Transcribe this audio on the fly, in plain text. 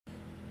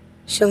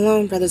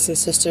Shalom, brothers and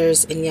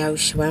sisters in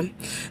Yahushua.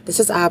 This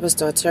is Abba's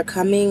daughter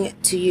coming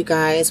to you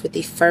guys with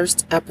the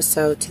first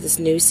episode to this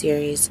new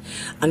series,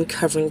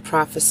 Uncovering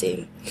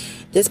Prophecy.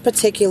 This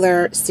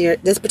particular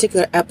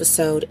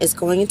episode is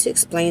going to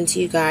explain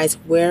to you guys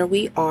where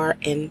we are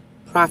in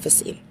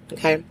prophecy.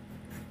 Okay.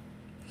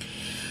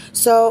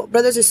 So,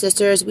 brothers and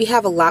sisters, we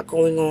have a lot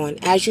going on.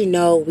 As you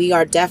know, we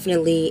are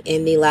definitely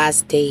in the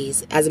last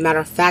days. As a matter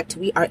of fact,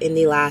 we are in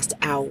the last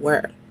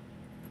hour.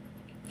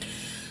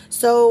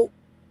 So,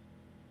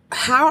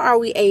 how are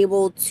we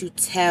able to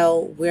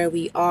tell where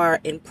we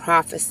are in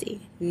prophecy,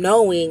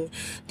 knowing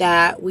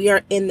that we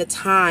are in the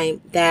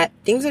time that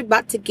things are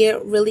about to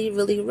get really,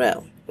 really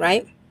real,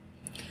 right?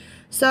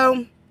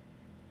 So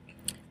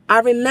I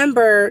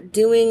remember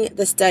doing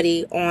the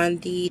study on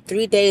the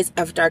 3 days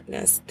of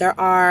darkness. There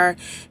are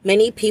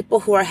many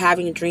people who are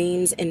having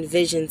dreams and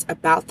visions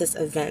about this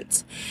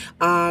event.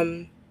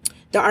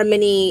 There are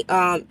many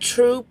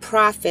true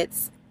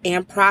prophets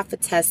and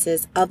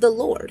prophetesses of the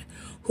Lord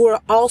who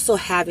are also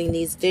having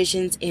these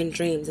visions and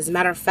dreams. As a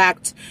matter of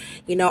fact,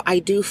 I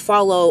do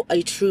follow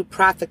a true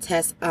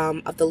prophetess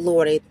of the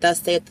Lord, a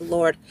thus saith the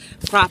Lord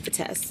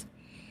prophetess.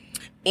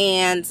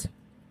 And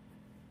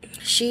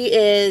she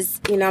is,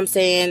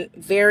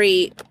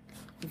 very,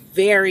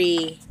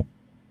 very,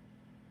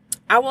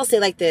 I will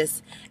say like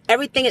this,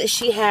 everything that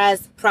she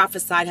has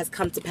prophesied has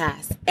come to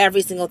pass,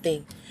 every single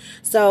thing.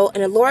 So,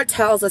 and the Lord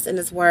tells us in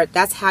His word,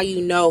 that's how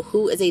you know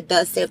who is a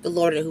thus saith the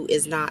Lord and who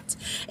is not.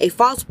 A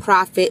false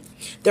prophet,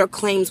 their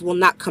claims will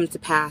not come to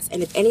pass.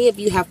 And if any of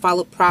you have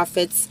followed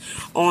prophets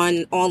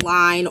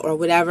online or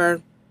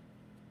whatever,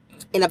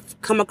 and have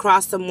come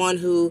across someone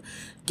who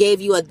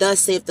gave you a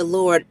thus saith the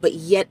Lord, but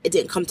yet it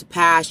didn't come to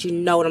pass, you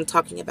know what I'm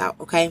talking about,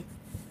 okay?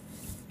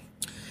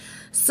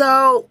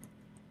 So,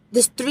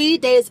 this 3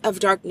 days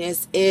of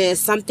darkness is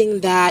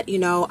something that,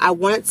 I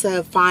wanted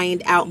to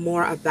find out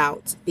more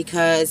about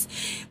because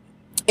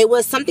it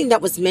was something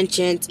that was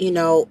mentioned,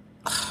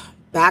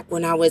 back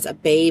when I was a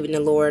babe in the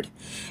Lord,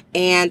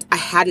 and I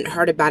hadn't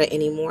heard about it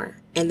anymore.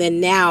 And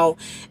then now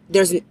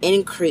there's an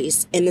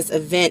increase in this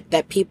event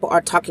that people are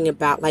talking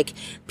about. Like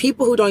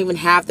people who don't even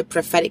have the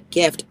prophetic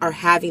gift are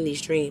having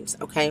these dreams,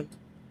 okay?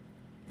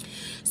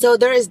 So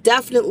there is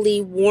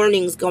definitely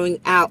warnings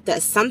going out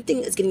that something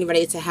is getting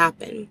ready to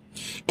happen.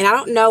 And I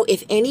don't know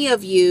if any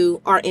of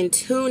you are in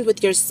tune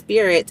with your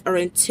spirit or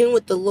in tune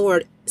with the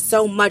Lord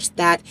so much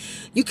that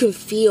you can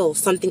feel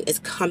something is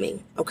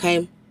coming,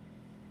 okay?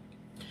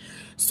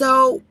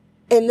 So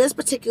in this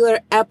particular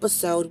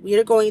episode, we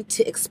are going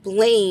to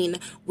explain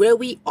where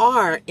we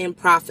are in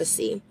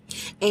prophecy.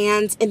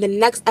 And in the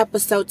next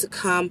episode to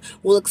come,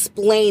 we'll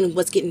explain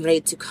what's getting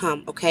ready to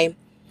come, okay?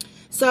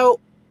 So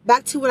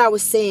back to what I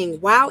was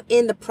saying, while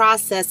in the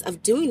process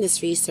of doing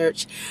this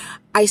research,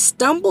 I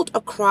stumbled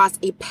across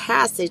a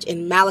passage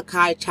in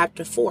Malachi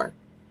chapter 4.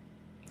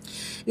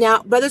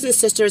 Now, brothers and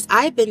sisters,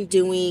 I've been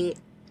doing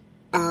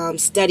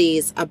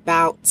studies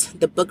about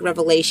the book of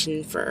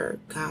Revelation for,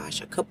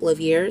 a couple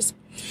of years.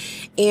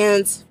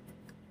 And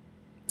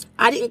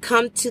I didn't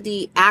come to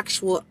the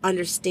actual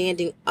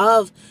understanding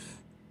of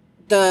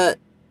the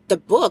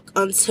book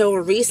until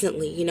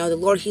recently. The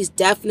Lord, He's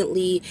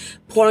definitely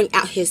pouring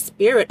out His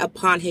Spirit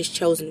upon His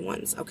chosen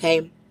ones,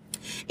 okay?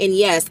 And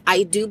yes,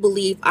 I do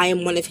believe I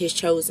am one of His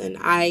chosen.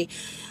 I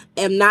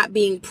am not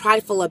being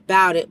prideful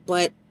about it,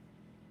 but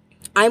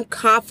I'm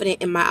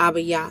confident in my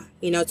ABBA YAH,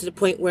 to the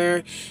point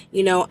where,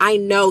 I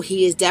know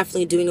He is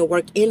definitely doing a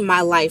work in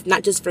my life,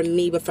 not just for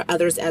me, but for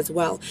others as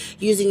well,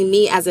 using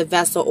me as a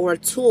vessel or a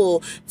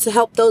tool to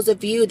help those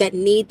of you that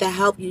need the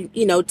help,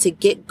 to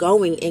get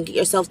going and get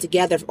yourself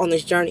together on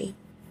this journey.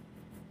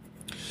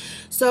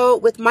 So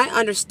with my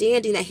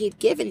understanding that He'd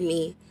given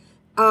me,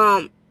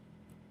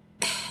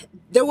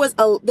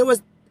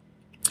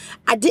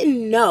 I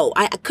didn't know.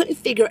 I couldn't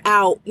figure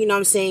out,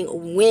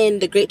 when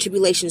the Great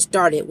Tribulation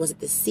started. Was it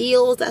the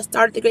seals that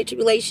started the Great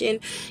Tribulation?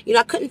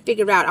 I couldn't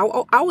figure out.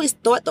 I always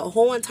thought the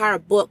whole entire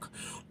book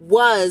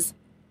was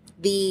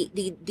the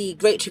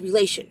Great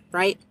Tribulation,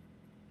 right?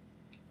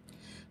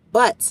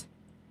 But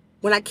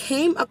when I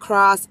came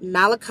across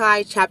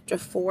Malachi chapter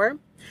 4,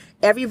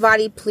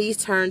 everybody please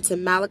turn to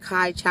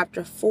Malachi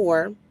chapter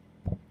 4.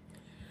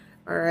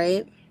 All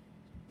right.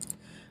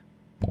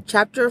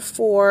 Chapter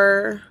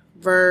 4,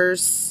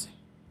 verse...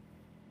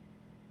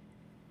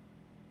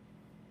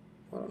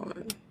 Hold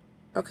on.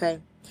 Okay.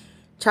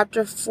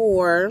 Chapter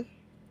 4,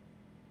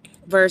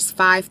 verse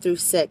 5 through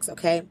 6,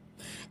 okay?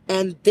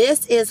 And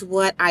this is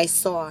what I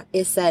saw.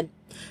 It said,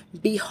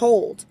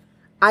 "Behold,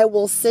 I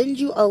will send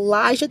you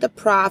Elijah the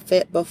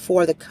prophet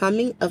before the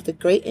coming of the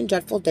great and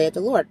dreadful day of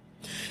the Lord.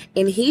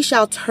 And he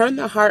shall turn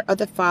the heart of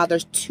the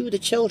fathers to the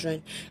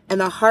children,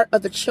 and the heart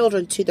of the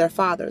children to their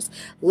fathers,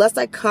 lest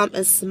I come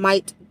and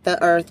smite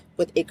the earth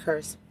with a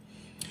curse."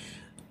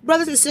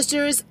 Brothers and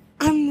sisters,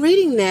 I'm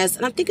reading this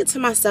and I'm thinking to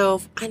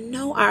myself, I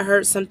know I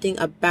heard something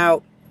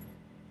about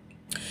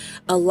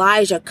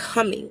Elijah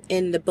coming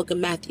in the book of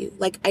Matthew.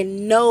 Like, I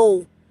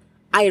know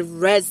I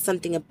read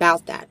something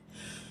about that.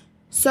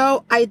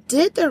 So I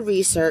did the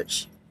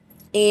research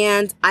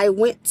And I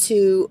went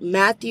to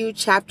Matthew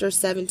chapter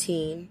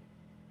 17,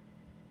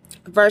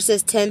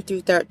 verses 10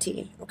 through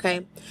 13,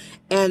 okay?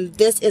 And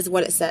this is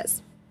what it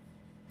says.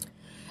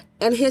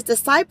 And his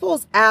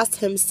disciples asked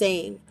him,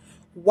 saying,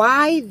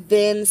 Why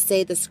then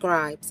say the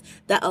scribes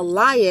that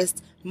Elias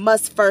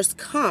must first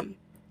come?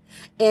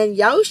 And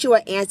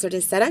Yahushua answered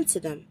and said unto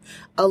them,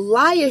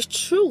 Elias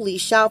truly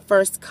shall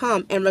first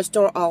come and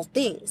restore all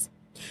things.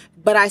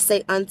 But I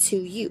say unto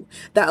you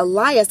that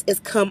Elias is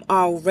come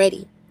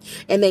already,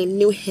 and they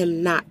knew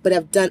him not, but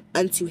have done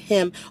unto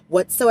him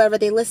whatsoever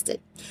they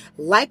listed.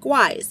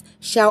 Likewise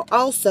shall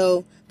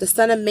also the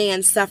Son of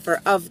Man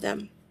suffer of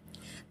them.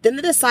 Then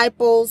the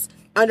disciples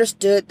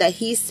understood that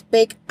he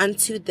spake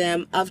unto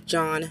them of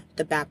John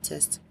the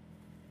Baptist.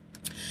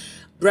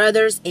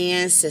 Brothers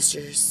and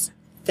sisters,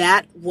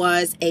 that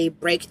was a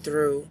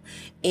breakthrough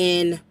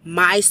in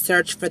my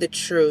search for the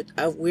truth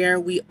of where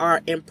we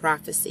are in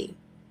prophecy.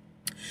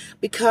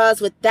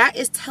 Because what that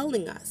is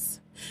telling us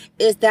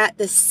is that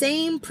the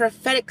same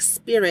prophetic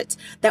spirit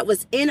that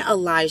was in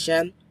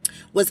Elijah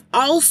was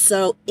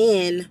also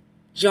in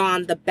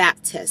John the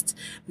Baptist,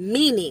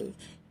 meaning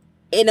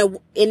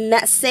in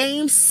that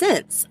same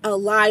sense,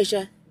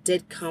 Elijah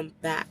did come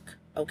back,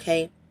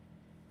 okay?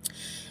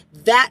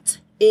 That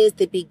is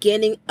the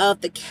beginning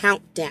of the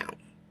countdown,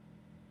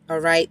 all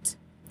right?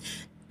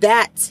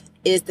 That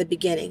is the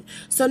beginning.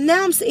 So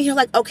now I'm sitting here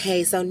like,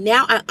 okay, so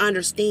now I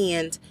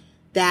understand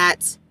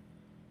that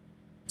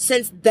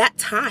since that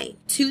time,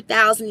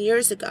 2,000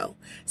 years ago,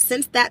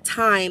 since that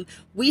time,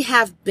 we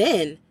have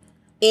been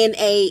in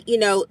a,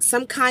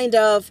 some kind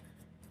of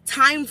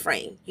time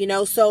frame,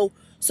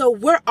 so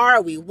where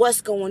are we? What's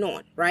going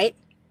on, right?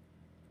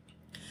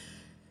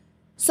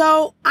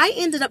 So I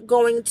ended up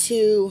going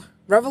to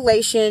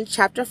Revelation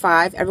chapter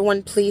 5.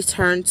 Everyone please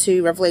turn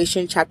to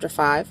Revelation chapter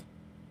 5.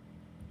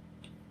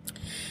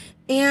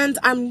 And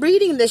I'm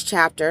reading this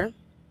chapter,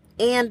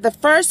 and the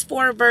first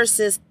 4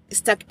 verses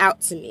stuck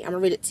out to me. I'm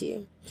going to read it to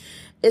you.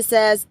 It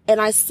says,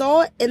 And I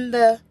saw in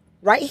the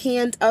right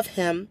hand of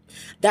him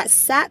that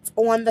sat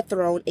on the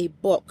throne a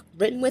book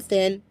written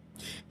within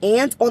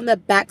and on the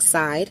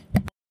backside,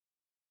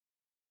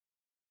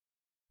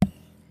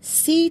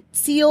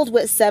 sealed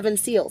with 7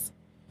 seals.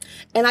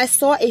 And I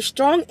saw a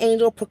strong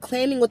angel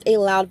proclaiming with a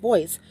loud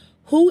voice,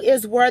 Who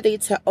is worthy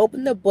to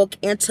open the book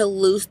and to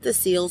loose the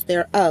seals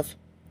thereof?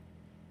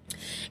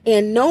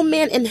 And no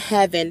man in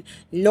heaven,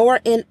 nor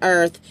in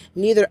earth,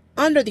 neither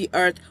under the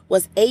earth,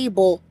 was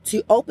able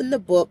to open the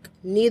book,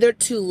 neither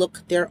to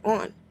look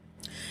thereon.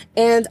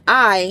 And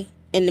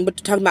we're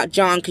talking about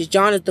John, because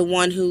John is the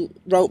one who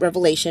wrote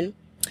Revelation.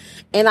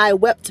 And I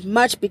wept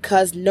much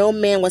because no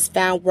man was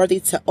found worthy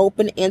to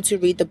open and to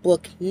read the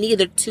book,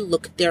 neither to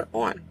look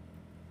thereon.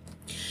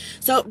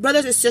 So,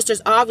 brothers and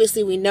sisters,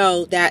 obviously we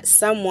know that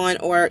someone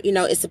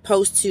is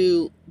supposed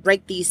to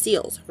break these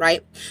seals,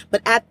 right?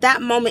 But at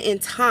that moment in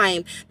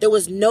time, there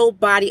was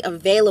nobody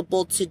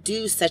available to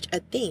do such a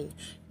thing.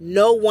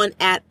 No one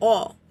at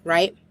all,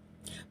 right?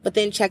 But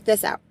then check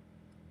this out.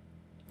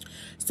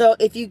 So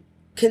if you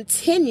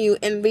continue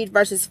and read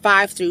verses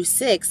 5 through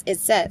 6, it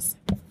says,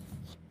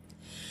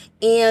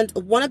 And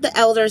one of the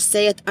elders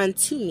saith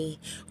unto me,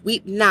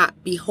 Weep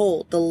not,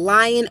 behold, the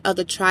Lion of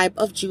the tribe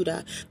of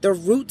Judah, the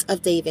Root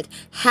of David,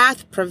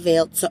 hath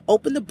prevailed to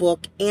open the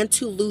book and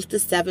to loose the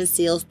 7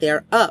 seals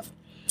thereof.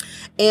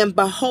 And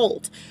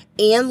behold,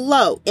 and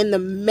lo, in the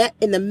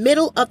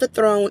middle of the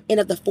throne and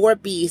of the 4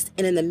 beasts,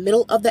 and in the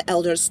middle of the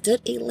elders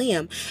stood a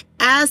lamb,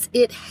 as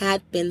it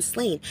had been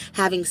slain,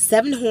 having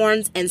 7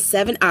 horns and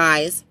 7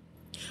 eyes,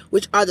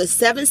 which are the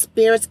 7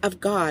 spirits of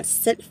God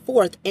sent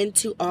forth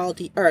into all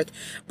the earth.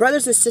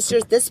 Brothers and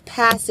sisters, this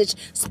passage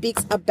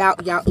speaks about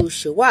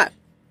Yahushua.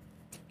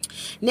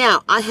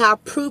 Now, I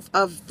have proof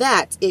of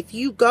that. If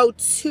you go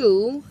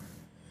to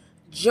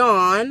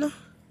John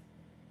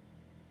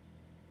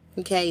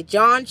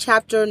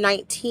chapter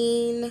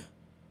 19,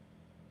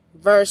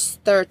 verse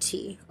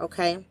 30,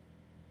 okay?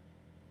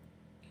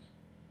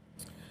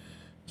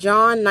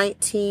 John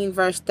 19,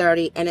 verse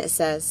 30, and it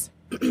says,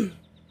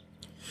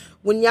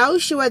 When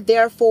Yahushua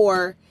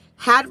therefore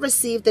had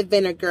received the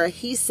vinegar,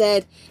 he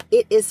said,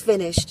 It is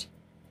finished.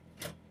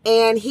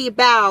 And he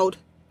bowed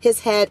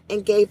his head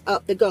and gave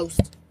up the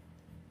ghost.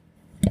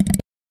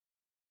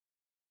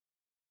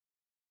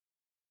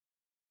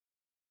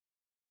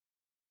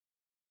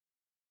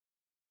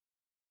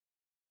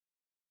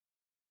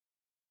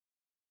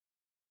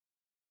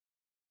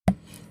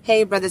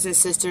 Hey, brothers and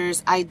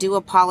sisters, I do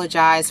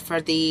apologize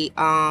for the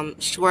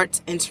short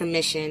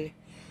intermission.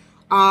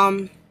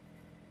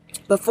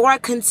 Before I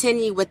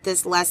continue with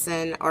this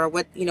lesson or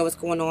what's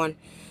going on,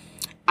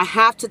 I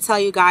have to tell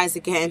you guys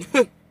again,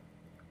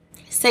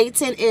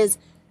 Satan is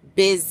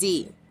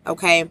busy,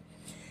 okay?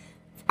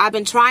 I've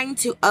been trying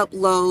to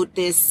upload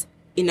this,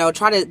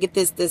 try to get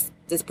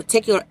this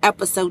particular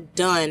episode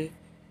done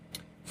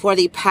for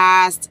the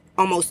past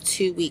almost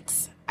 2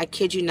 weeks. I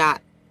kid you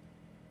not.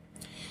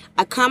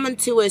 I come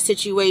into a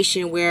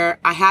situation where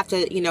I have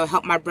to,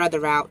 help my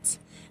brother out.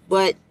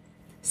 But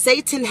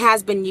Satan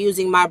has been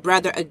using my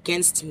brother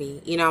against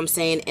me, you know what I'm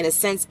saying, in a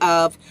sense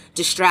of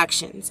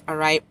distractions, all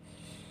right?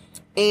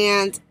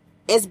 And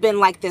it's been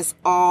like this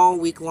all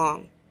week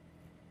long.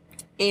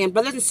 And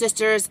brothers and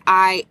sisters,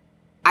 I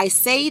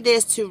say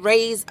this to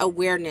raise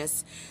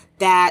awareness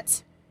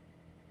that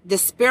the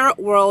spirit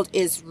world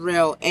is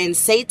real, and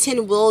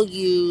Satan will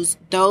use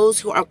those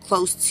who are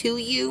close to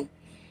you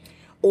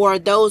or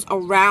those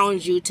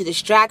around you to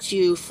distract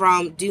you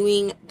from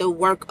doing the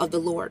work of the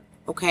Lord,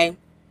 okay?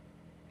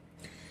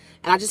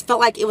 And I just felt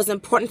like it was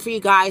important for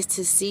you guys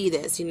to see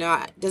this. You know,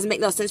 it doesn't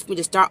make no sense for me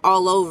to start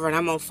all over and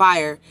I'm on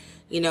fire.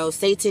 You know,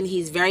 Satan,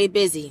 he's very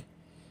busy.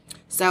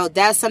 So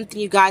that's something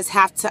you guys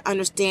have to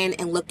understand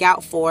and look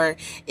out for,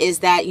 is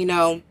that, you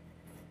know,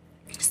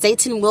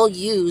 Satan will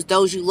use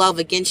those you love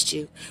against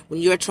you when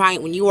you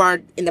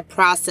are in the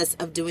process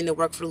of doing the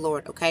work for the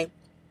Lord, okay?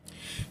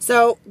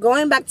 So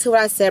going back to what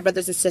I said,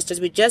 brothers and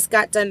sisters, we just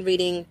got done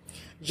reading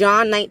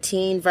John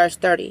 19, verse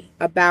 30,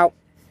 about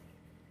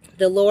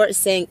the Lord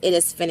saying it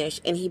is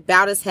finished, and he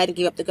bowed his head and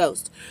gave up the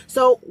ghost.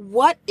 So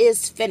what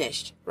is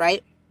finished,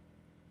 right?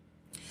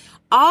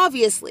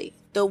 Obviously,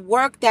 the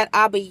work that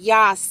ABBA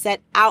YAH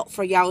set out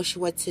for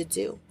Yahushua to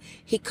do,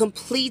 he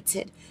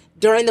completed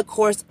during the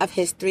course of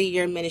his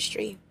 3-year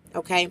ministry,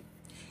 okay?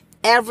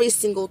 Every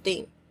single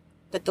thing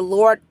that the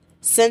Lord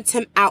sent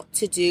him out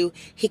to do,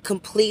 he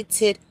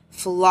completed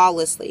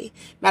flawlessly.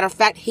 Matter of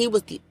fact, he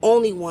was the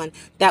only one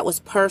that was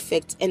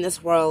perfect in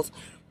this world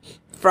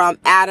from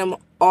Adam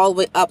all the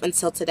way up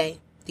until today.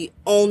 The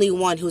only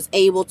one who's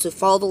able to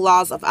follow the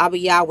laws of ABBA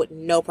YAH with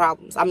no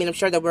problems. I mean, I'm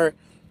sure there were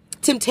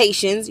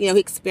temptations, you know, he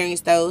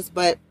experienced those,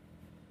 but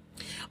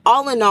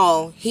all in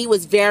all, he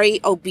was very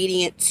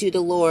obedient to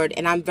the Lord,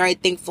 and I'm very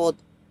thankful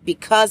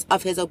because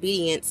of his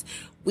obedience.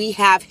 We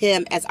have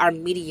him as our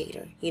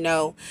mediator, you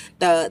know,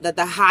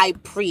 the high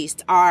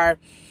priest, our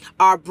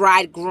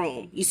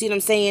bridegroom. You see what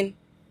I'm saying?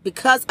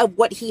 Because of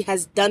what he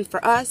has done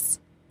for us,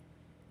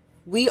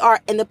 we are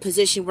in the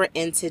position we're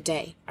in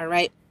today. All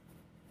right.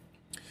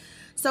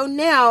 So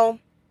now,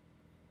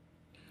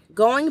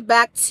 going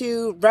back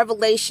to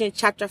Revelation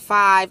chapter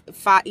 5,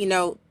 you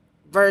know,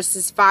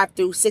 verses 5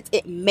 through 6,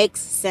 it makes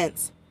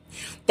sense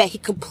that he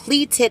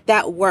completed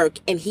that work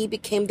and he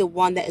became the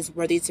one that is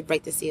worthy to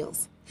break the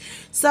seals.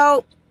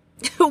 So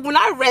when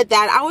I read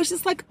that, I was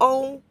just like,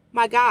 oh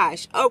my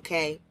gosh,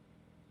 okay.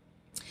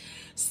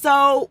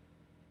 So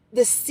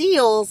the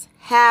seals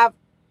have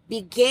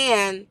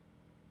began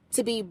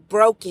to be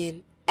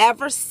broken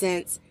ever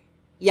since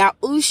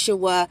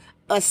Yahushua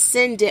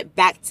ascended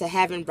back to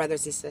heaven,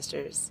 brothers and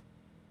sisters.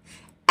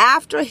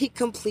 After he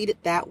completed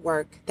that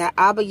work that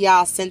ABBA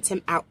YAH sent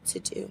him out to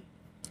do,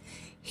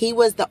 he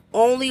was the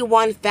only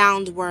one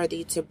found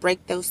worthy to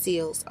break those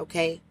seals,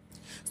 okay?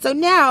 So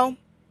now,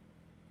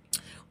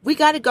 we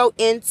got to go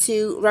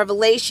into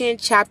Revelation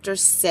chapter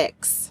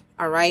 6,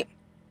 all right?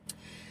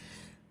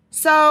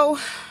 So,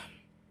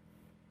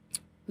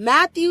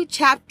 Matthew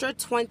chapter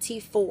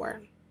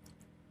 24,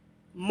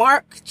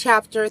 Mark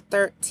chapter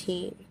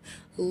 13,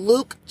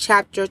 Luke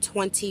chapter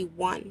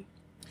 21.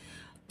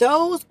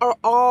 Those are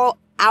all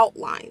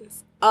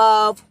outlines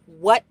of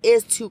what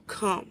is to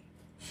come.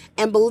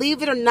 And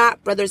believe it or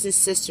not, brothers and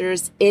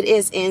sisters, it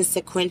is in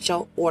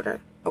sequential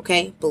order.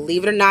 Okay?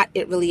 Believe it or not,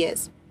 it really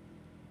is.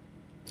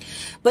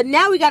 But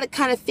now we got to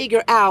kind of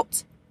figure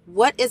out,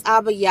 what is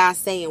ABBA YAH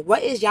saying?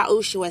 What is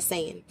Yahushua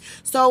saying?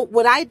 So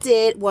what I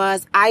did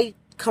was I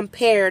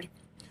compared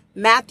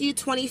Matthew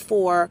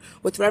 24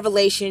 with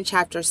Revelation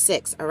chapter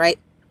 6. All right?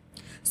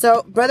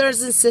 So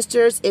brothers and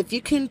sisters, if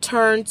you can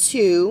turn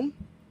to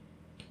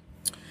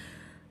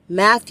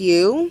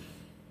Matthew,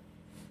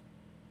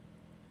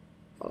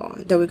 hold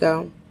on, there we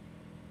go,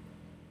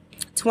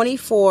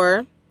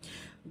 24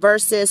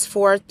 verses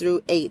 4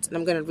 through 8, and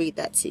I'm going to read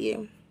that to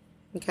you,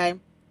 okay?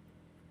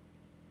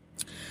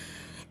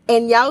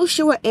 And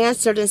Yahushua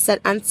answered and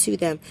said unto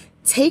them,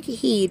 take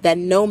heed that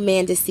no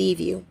man deceive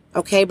you.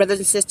 Okay, brothers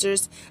and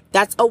sisters,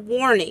 that's a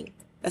warning.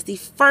 That's the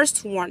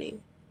first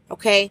warning,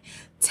 okay?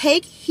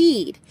 Take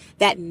heed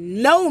that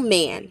no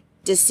man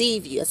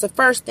deceive you. That's the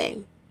first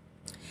thing.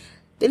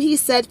 Then he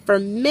said, for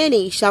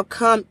many shall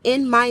come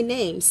in my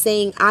name,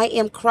 saying, I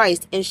am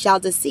Christ, and shall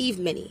deceive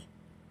many.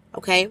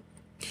 Okay?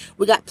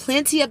 We got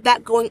plenty of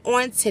that going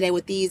on today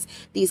with these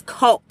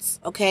cults.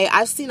 Okay?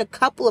 I've seen a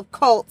couple of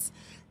cults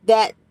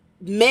that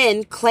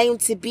men claim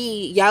to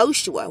be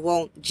Yahushua.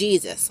 Well,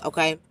 Jesus.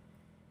 Okay?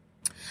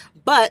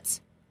 But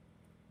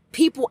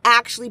people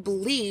actually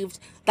believed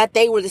that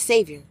they were the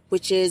Savior,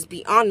 which is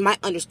beyond my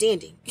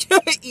understanding.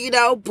 You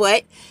know,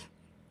 but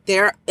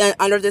they're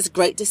under this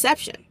great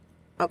deception.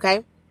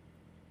 Okay?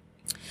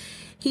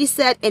 He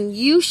said, and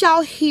you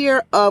shall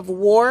hear of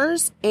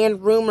wars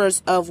and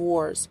rumors of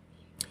wars.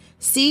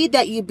 See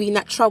that you be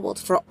not troubled,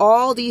 for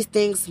all these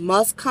things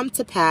must come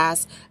to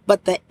pass,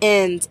 but the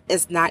end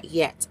is not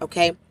yet.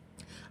 Okay?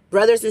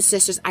 Brothers and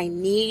sisters, I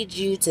need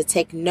you to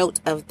take note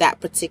of that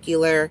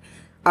particular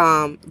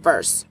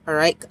verse. All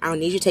right? I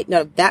need you to take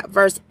note of that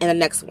verse and the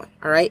next one.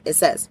 All right? It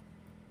says,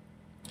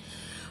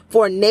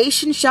 For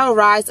nation shall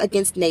rise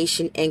against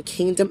nation, and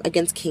kingdom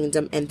against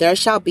kingdom, and there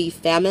shall be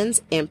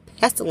famines and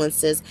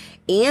pestilences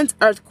and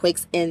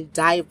earthquakes in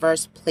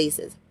diverse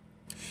places.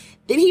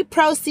 Then he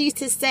proceeds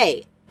to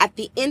say, at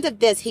the end of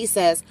this, he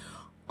says,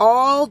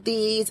 all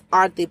these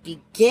are the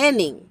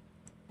beginning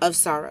of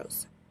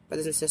sorrows,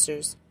 brothers and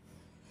sisters.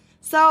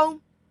 So,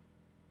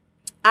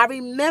 I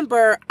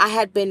remember I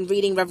had been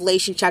reading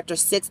Revelation chapter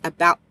 6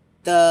 about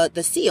the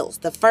seals.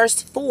 The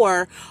first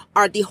 4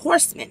 are the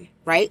horsemen,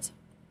 right?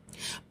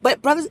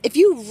 But brothers, if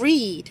you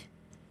read,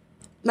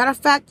 matter of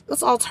fact,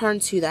 let's all turn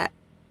to that.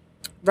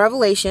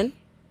 Revelation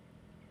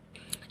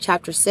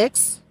chapter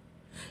 6.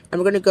 And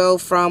we're going to go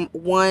from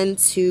 1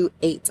 to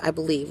 8, I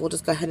believe. We'll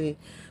just go ahead and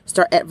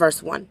start at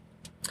verse 1.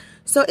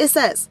 So it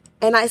says,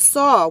 and I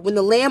saw when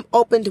the Lamb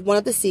opened one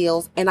of the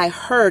seals, and I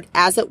heard,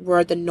 as it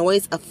were, the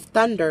noise of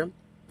thunder,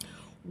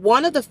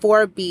 one of the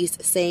 4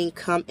 beasts saying,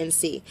 come and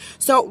see.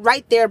 So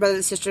right there, brothers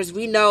and sisters,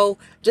 we know,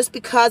 just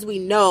because we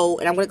know,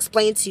 and I'm going to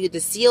explain to you, the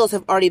seals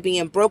have already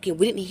been broken,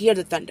 we didn't hear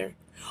the thunder.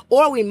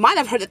 Or we might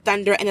have heard the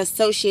thunder and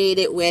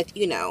associated it with,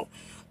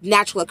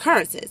 natural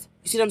occurrences.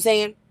 You see what I'm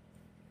saying?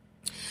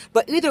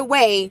 But either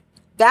way,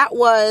 that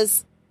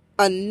was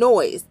a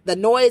noise. The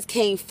noise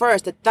came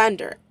first, the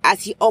thunder,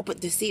 as he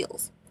opened the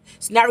seals.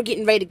 So now we're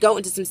getting ready to go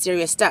into some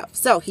serious stuff.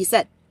 So he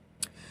said,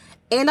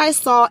 and I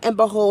saw and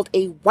behold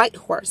a white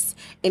horse,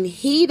 and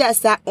he that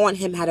sat on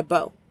him had a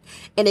bow,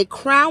 and a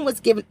crown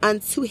was given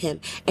unto him,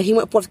 and he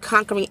went forth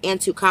conquering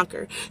and to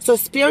conquer. So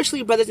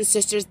spiritually, brothers and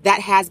sisters, that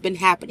has been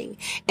happening,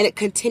 and it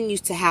continues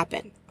to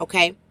happen,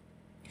 okay?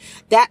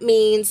 That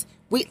means,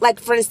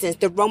 for instance,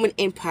 the Roman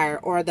Empire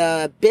or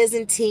the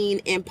Byzantine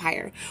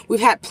Empire. We've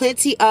had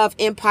plenty of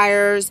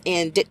empires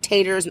and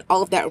dictators and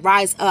all of that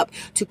rise up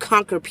to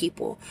conquer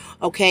people,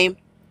 okay?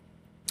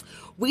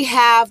 We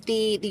have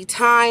the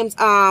times,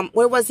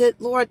 where was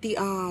it, Lord?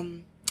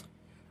 Oh,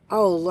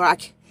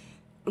 Lord,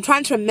 I'm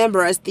trying to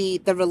remember. It's the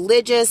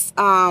religious,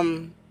 I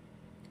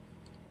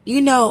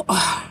don't know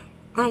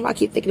why I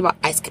keep thinking about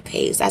Ice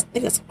Capades. I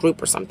think that's a group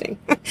or something.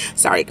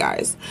 Sorry,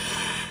 guys.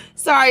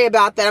 Sorry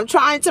about that. I'm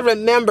trying to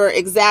remember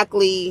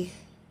exactly.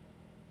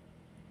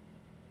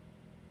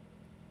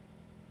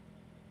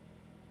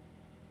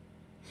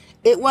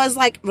 It was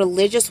like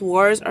religious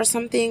wars or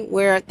something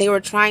where they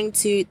were trying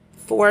to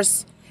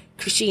force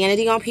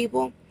Christianity on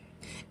people.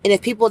 And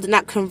if people did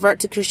not convert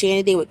to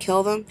Christianity, they would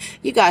kill them.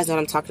 You guys know what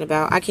I'm talking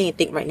about. I can't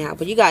think right now,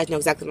 but you guys know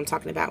exactly what I'm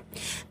talking about.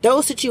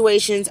 Those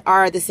situations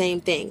are the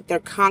same thing. They're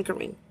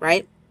conquering,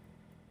 right?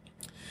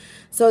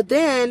 So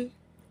then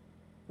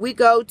we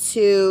go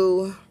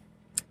to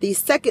the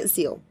second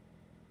seal.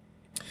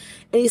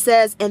 And he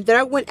says, and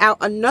there went out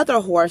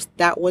another horse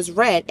that was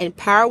red, and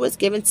power was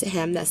given to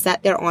him that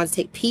sat thereon to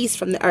take peace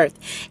from the earth,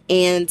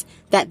 and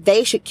that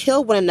they should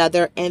kill one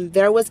another, and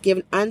there was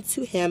given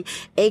unto him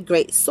a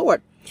great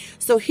sword.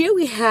 So here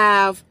we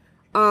have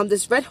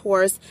this red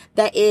horse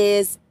that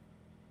is,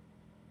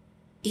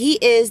 he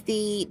is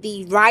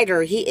the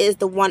rider, he is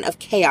the one of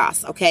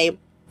chaos, okay?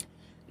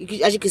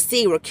 As you can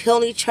see, we're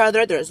killing each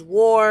other, there's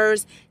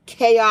wars,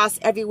 chaos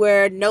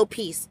everywhere, no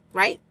peace,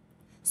 right?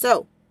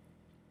 So,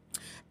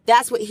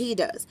 that's what he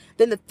does.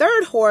 Then the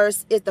third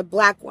horse is the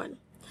black one.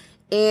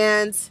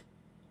 And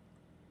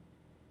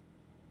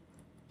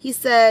he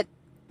said,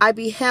 I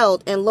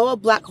beheld, and lo, a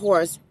black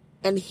horse,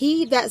 and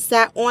he that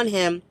sat on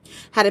him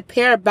had a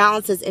pair of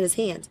balances in his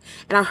hand.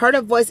 And I heard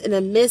a voice in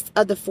the midst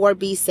of the 4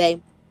 beasts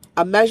say,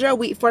 a measure of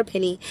wheat for a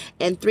penny,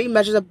 and 3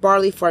 measures of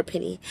barley for a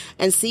penny.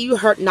 And see, you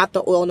hurt not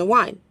the oil and the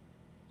wine.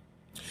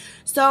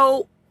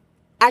 So,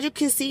 as you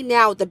can see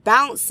now, the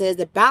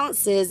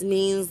balances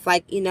means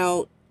like,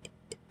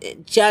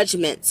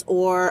 judgments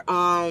or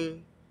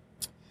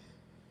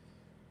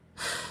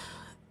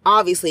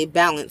obviously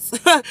balance.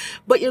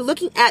 But you're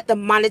looking at the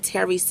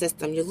monetary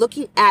system. You're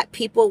looking at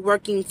people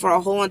working for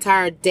a whole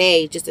entire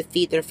day just to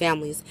feed their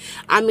families.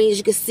 I mean, as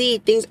you can see,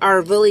 things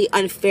are really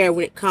unfair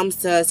when it comes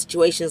to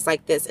situations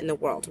like this in the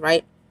world,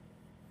 right?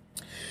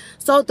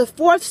 So the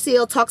 4th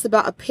seal talks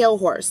about a pale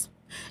horse,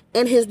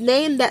 and his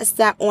name that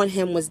sat on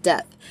him was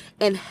Death,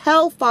 and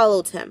hell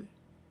followed him.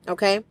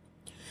 Okay?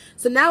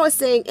 So now it's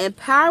saying, and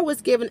power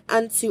was given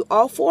unto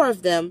all 4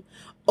 of them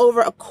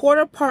over a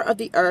quarter part of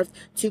the earth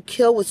to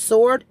kill with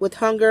sword, with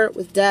hunger,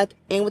 with death,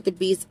 and with the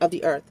beasts of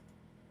the earth.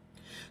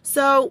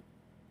 So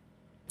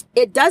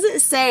it doesn't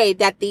say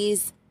that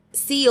these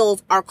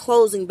seals are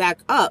closing back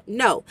up.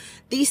 No,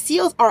 these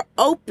seals are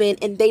open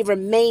and they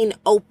remain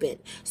open.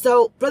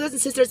 So brothers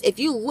and sisters, if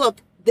you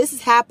look, this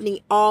is happening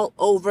all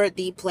over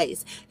the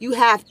place. You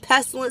have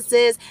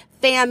pestilences,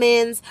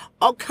 famines,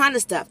 all kind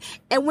of stuff.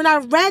 And when I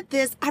read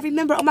this, I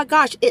remember, oh my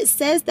gosh, it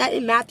says that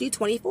in Matthew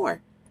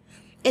 24.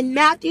 In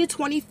Matthew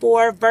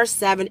 24, verse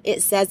 7,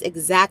 it says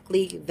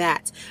exactly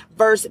that.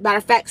 Matter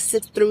of fact,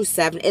 6 through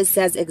 7, it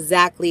says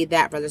exactly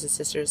that, brothers and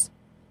sisters.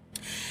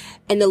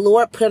 And the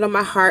Lord put it on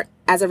my heart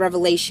as a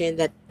revelation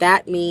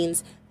that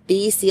means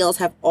these seals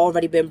have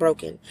already been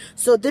broken.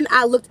 So then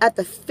I looked at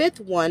the 5th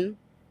one,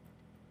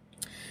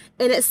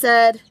 and it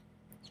said,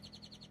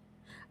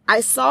 I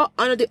saw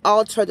under the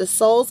altar the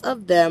souls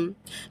of them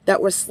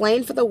that were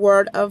slain for the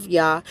word of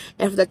Yah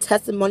and for the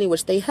testimony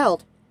which they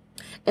held.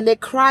 And they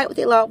cried with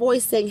a loud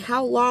voice, saying,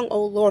 How long,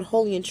 O Lord,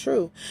 holy and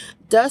true,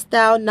 dost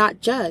thou not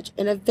judge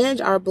and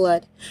avenge our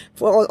blood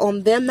for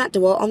on them that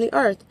dwell on the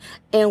earth?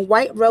 And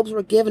white robes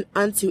were given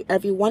unto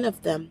every one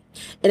of them.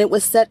 And it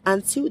was said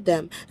unto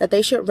them that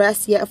they should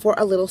rest yet for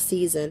a little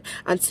season,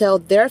 until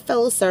their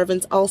fellow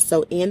servants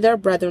also and their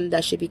brethren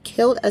that should be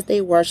killed as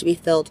they were should be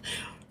filled.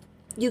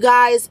 You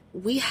guys,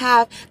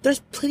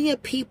 there's plenty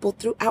of people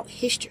throughout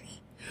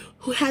history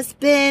who has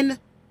been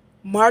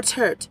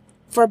martyred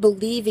for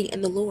believing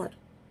in the Lord,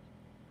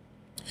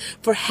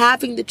 for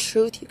having the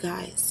truth, you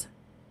guys.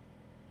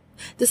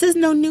 This is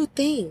no new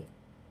thing.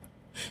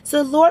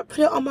 So the Lord put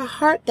it on my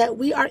heart that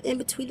we are in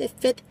between the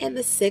 5th and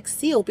the 6th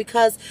seal,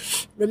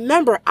 because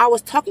remember, I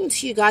was talking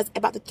to you guys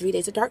about the 3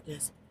 days of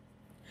darkness.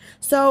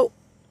 So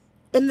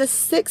in the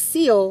 6th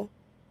seal,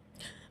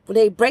 when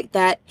they break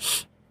that,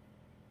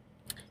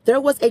 there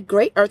was a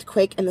great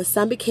earthquake, and the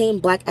sun became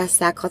black as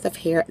sackcloth of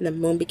hair, and the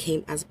moon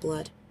became as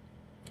blood.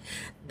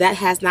 That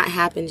has not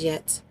happened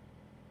yet,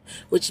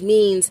 which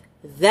means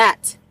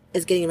that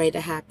is getting ready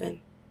to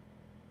happen.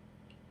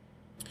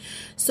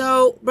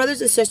 So,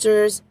 brothers and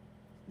sisters,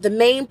 the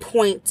main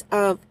point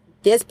of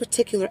this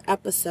particular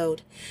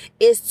episode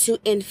is to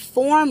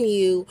inform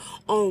you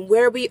on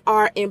where we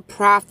are in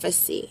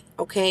prophecy,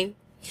 okay?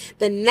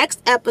 The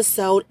next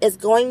episode is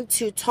going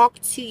to talk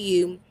to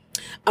you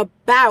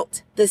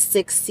about the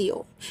 6th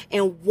seal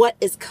and what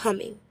is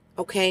coming,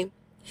 okay?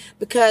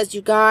 Because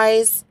you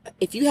guys,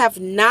 if you have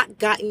not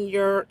gotten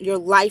your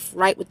life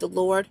right with the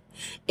Lord,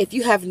 if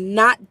you have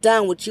not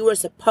done what you were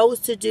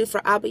supposed to do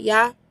for ABBA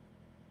YAH,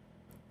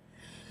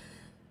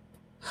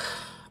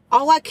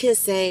 all I can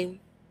say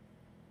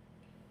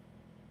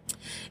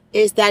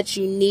is that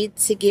you need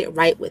to get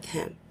right with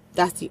Him.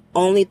 That's the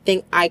only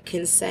thing I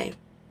can say.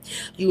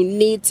 You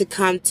need to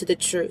come to the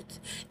truth.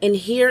 And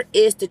here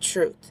is the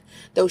truth.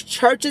 Those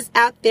churches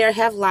out there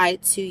have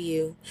lied to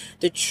you.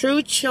 The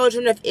true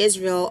children of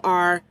Israel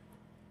are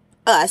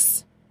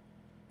us.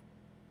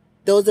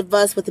 Those of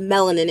us with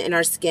melanin in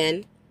our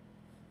skin.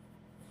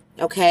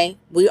 Okay?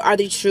 We are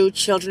the true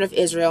children of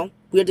Israel.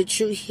 We are the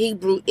true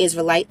Hebrew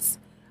Israelites.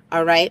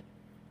 All right?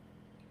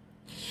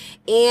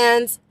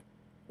 And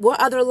what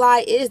other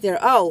lie is there?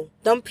 Oh,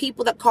 them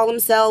people that call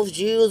themselves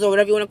Jews or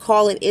whatever you want to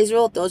call in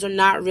Israel, those are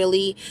not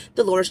really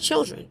the Lord's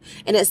children.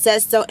 And it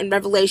says so in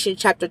Revelation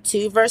chapter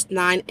 2, verse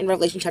 9, and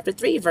Revelation chapter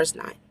 3, verse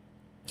 9.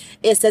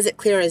 It says it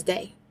clear as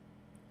day.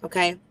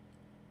 Okay?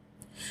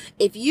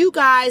 If you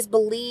guys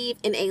believe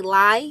in a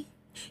lie,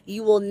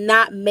 you will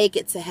not make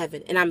it to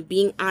heaven. And I'm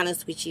being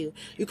honest with you.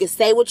 You can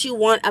say what you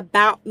want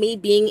about me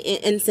being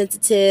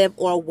insensitive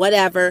or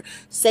whatever.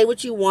 Say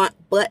what you want,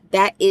 but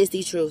that is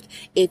the truth.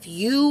 If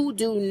you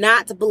do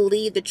not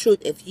believe the truth,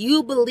 if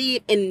you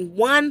believe in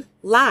one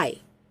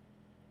lie,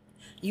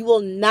 you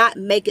will not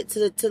make it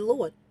to the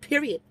Lord,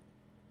 period.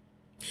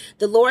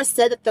 The Lord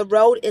said that the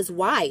road is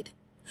wide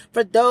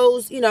for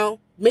those,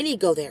 many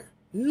go there.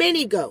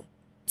 Many go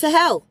to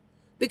hell.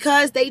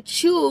 Because they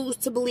choose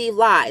to believe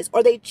lies,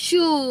 or they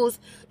choose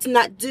to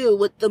not do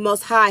what the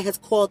Most High has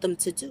called them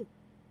to do.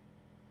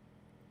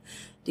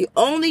 The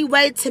only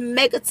way to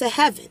make it to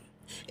heaven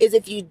is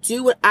if you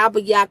do what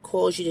ABBA YAH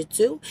calls you to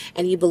do,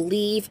 and you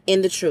believe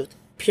in the truth,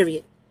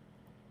 period.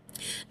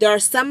 There are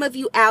some of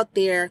you out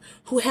there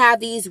who have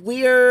these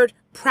weird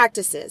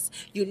practices.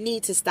 You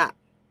need to stop,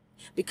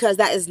 because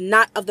that is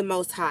not of the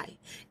Most High.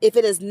 If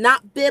it is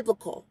not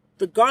biblical,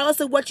 regardless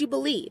of what you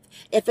believe,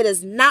 if it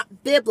is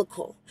not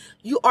biblical,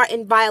 you are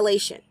in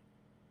violation.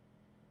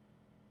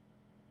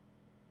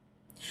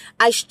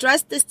 I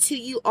stress this to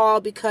you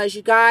all because,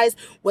 you guys,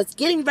 what's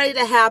getting ready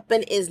to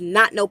happen is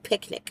not no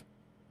picnic.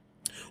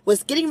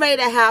 What's getting ready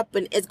to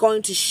happen is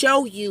going to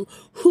show you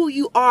who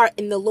you are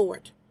in the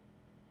Lord.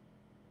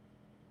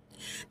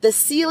 The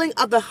sealing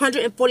of the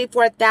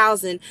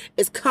 144,000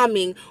 is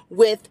coming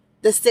with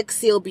the 6th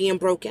seal being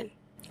broken.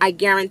 I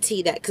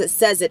guarantee that, because it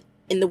says it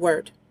in the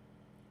Word.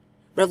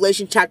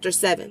 Revelation chapter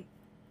 7.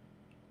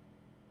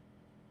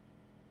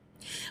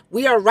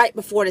 We are right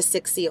before the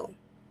 6th seal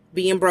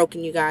being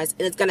broken, you guys.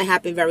 And it's going to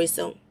happen very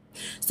soon.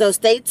 So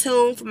stay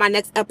tuned for my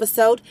next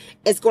episode.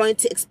 It's going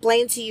to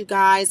explain to you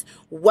guys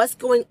what's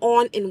going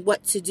on and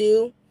what to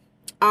do.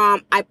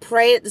 I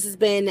pray that this has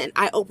been an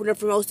eye-opener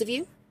for most of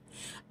you.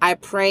 I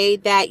pray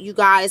that you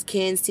guys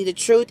can see the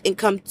truth and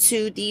come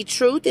to the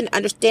truth and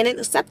understand it and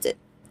accept it.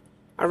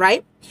 All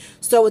right.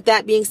 So with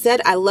that being said,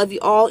 I love you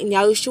all in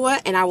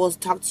Yahushua, and I will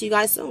talk to you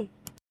guys soon.